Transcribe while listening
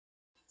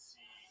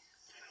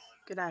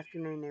Good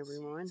afternoon,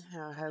 everyone.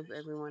 I hope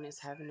everyone is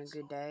having a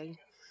good day.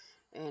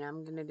 And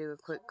I'm going to do a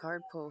quick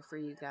card pull for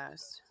you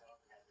guys.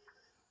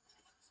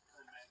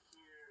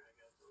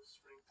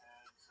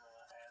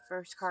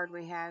 First card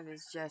we have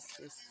is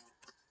Justice.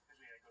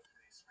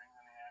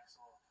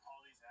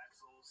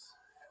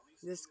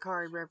 This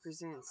card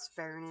represents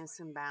fairness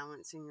and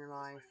balance in your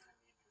life.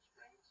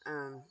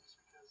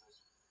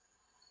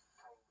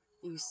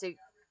 You seek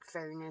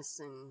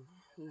fairness and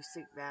you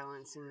seek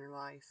balance in your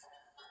life.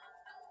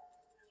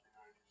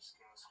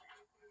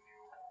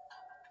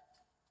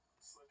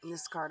 And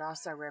this card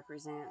also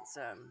represents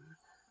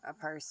a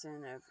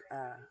person of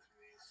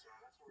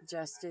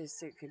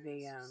justice. It could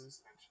be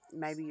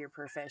maybe your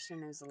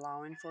profession is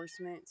law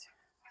enforcement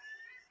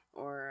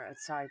or a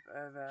type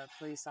of a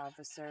police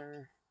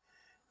officer.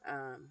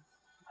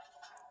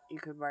 You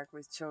could work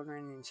with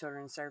children and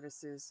children's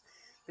services,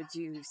 but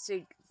you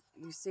seek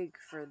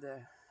for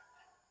the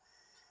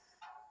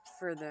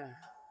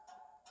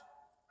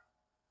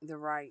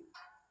right,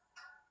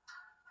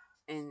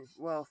 and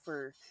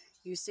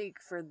you seek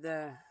for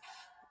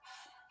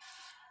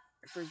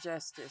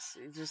justice,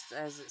 just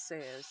as it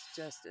says,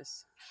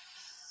 justice.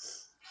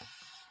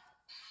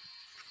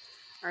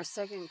 Our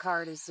second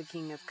card is the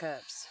King of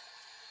Cups.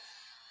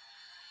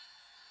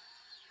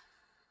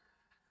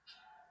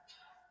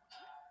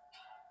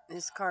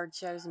 This card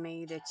shows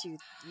me that you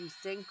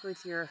think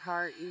with your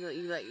heart.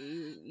 You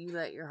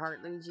let your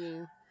heart lead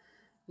you.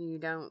 You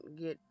don't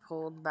get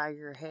pulled by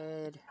your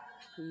head.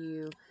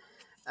 You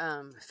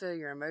feel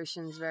your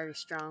emotions very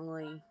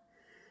strongly.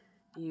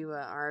 You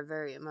are a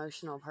very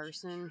emotional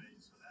person.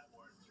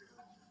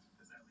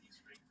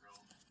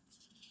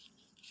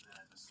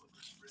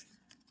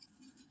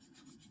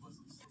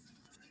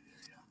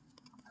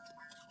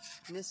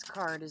 And this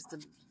card is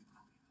the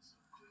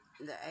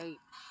Eight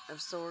of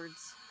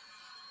Swords.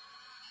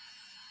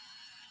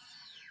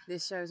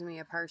 This shows me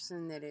a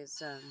person that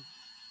is,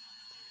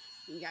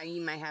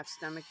 you may have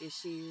stomach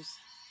issues.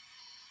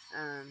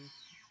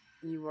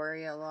 You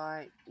worry a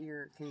lot.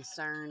 You're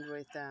concerned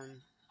with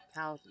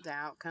how the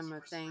outcome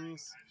of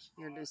things,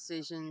 your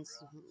decisions,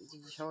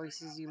 the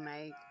choices you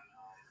make.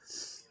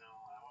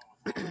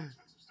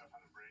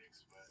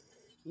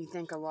 You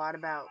think a lot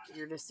about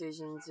your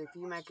decisions. If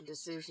you make a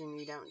decision,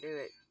 you don't do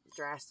it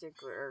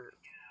drastic or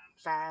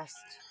fast.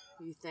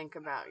 You think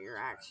about your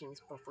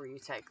actions before you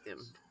take them.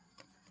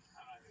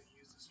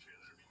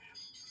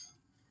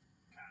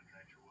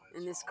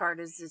 And this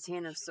card is the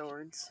Ten of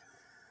Swords.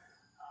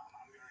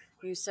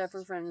 You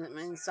suffer from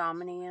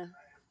insomnia.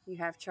 You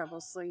have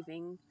trouble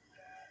sleeping.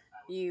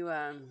 You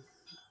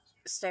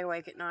stay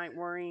awake at night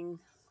worrying.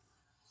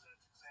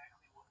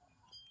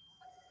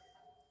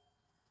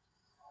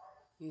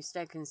 You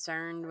stay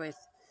concerned with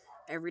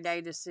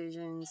everyday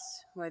decisions,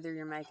 whether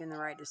you're making the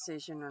right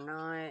decision or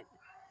not.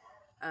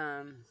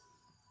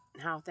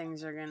 How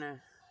things are going to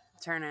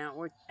turn out,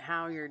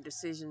 how your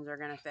decisions are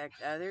going to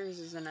affect others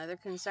is another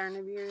concern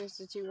of yours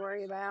that you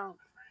worry about.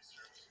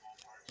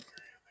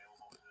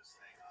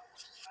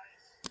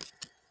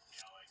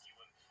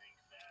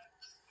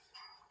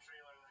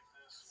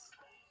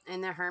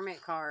 And the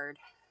Hermit card,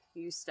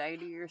 you stay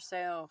to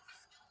yourself.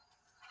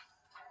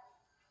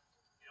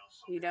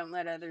 You don't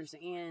let others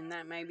in.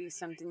 That may be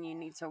something you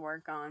need to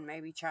work on.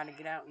 Maybe try to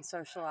get out and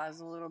socialize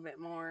a little bit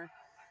more.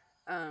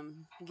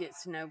 Get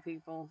to know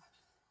people.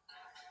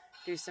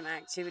 Do some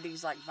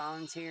activities like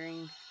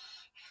volunteering.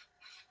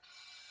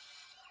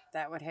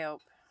 That would help.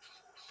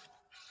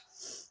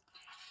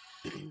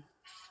 And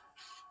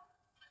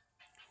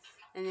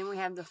then we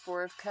have the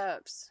Four of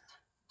Cups.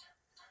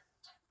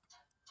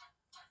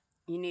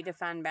 You need to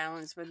find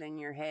balance within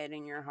your head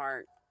and your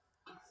heart.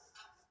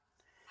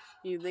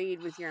 You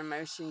lead with your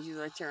emotions. You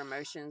let your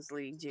emotions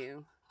lead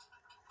you,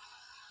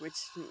 which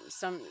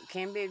some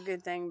can be a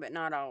good thing, but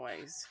not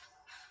always.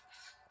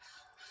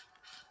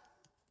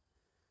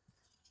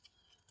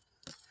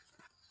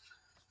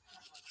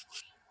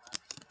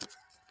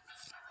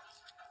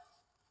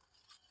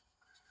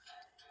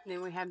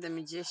 Then we have the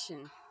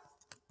Magician.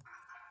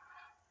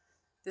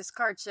 This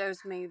card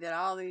shows me that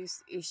all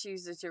these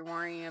issues that you're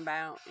worrying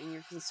about and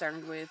you're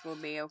concerned with will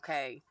be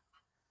okay.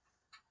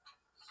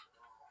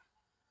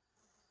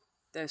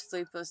 Those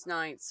sleepless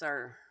nights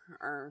are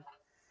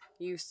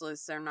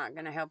useless. They're not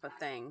going to help a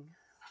thing.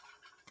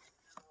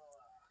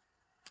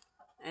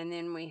 And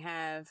then we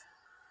have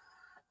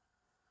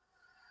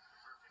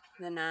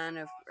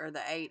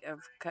the Eight of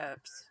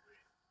Cups.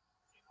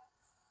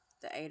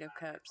 The Eight of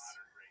Cups.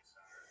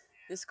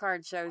 This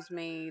card shows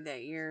me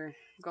that you're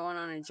going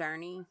on a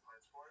journey.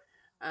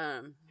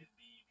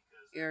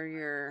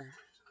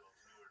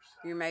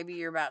 Maybe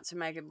you're about to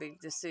make a big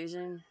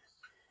decision,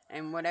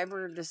 and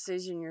whatever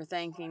decision you're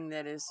thinking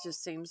that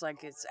just seems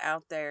like it's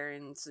out there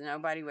and so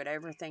nobody would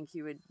ever think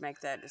you would make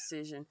that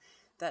decision,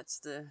 that's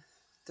the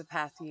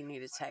path you need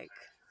to take.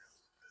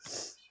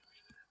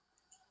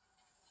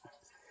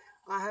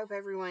 I hope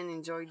everyone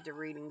enjoyed the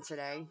reading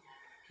today,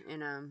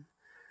 and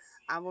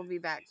I will be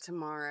back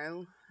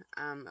tomorrow.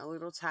 I'm a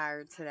little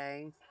tired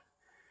today.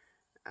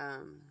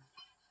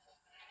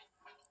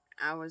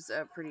 I was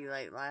up pretty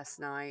late last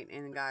night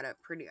and got up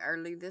pretty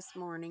early this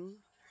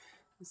morning.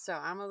 So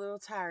I'm a little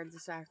tired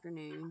this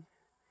afternoon.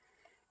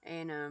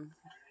 And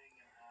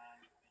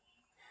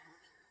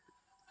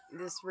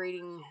this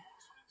reading,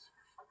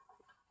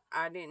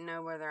 I didn't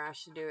know whether I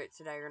should do it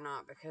today or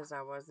not because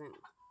I wasn't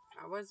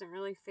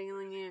really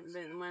feeling it.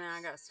 But when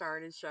I got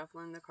started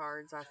shuffling the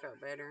cards, I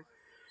felt better.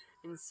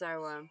 And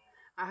so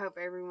I hope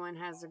everyone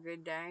has a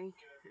good day,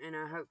 and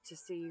I hope to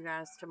see you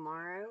guys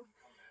tomorrow.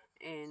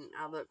 And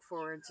I look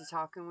forward to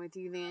talking with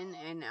you then.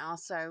 And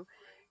also,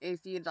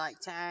 if you'd like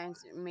to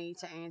ask me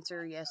to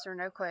answer a yes or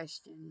no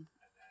question,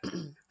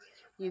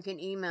 you can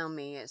email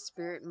me at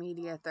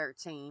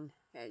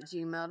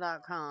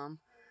spiritmedia13@gmail.com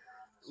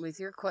with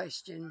your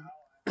question,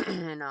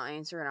 and I'll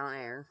answer it on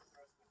air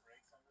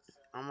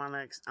on my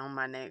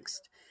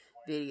next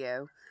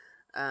video.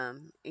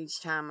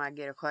 Each time I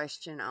get a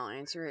question, I'll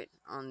answer it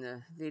on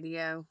the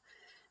video,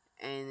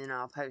 and then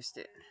I'll post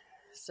it.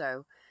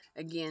 So,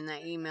 again,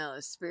 that email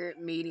is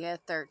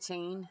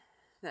spiritmedia13.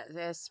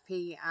 That's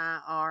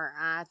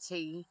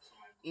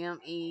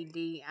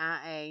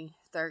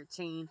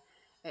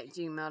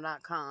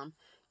spiritmedia13@gmail.com.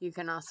 You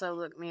can also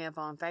look me up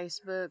on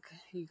Facebook.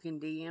 You can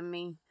DM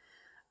me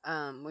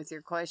with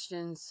your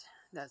questions.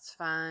 That's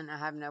fine. I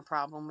have no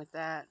problem with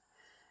that.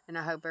 And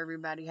I hope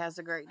everybody has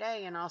a great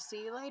day, and I'll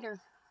see you later.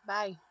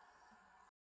 Bye.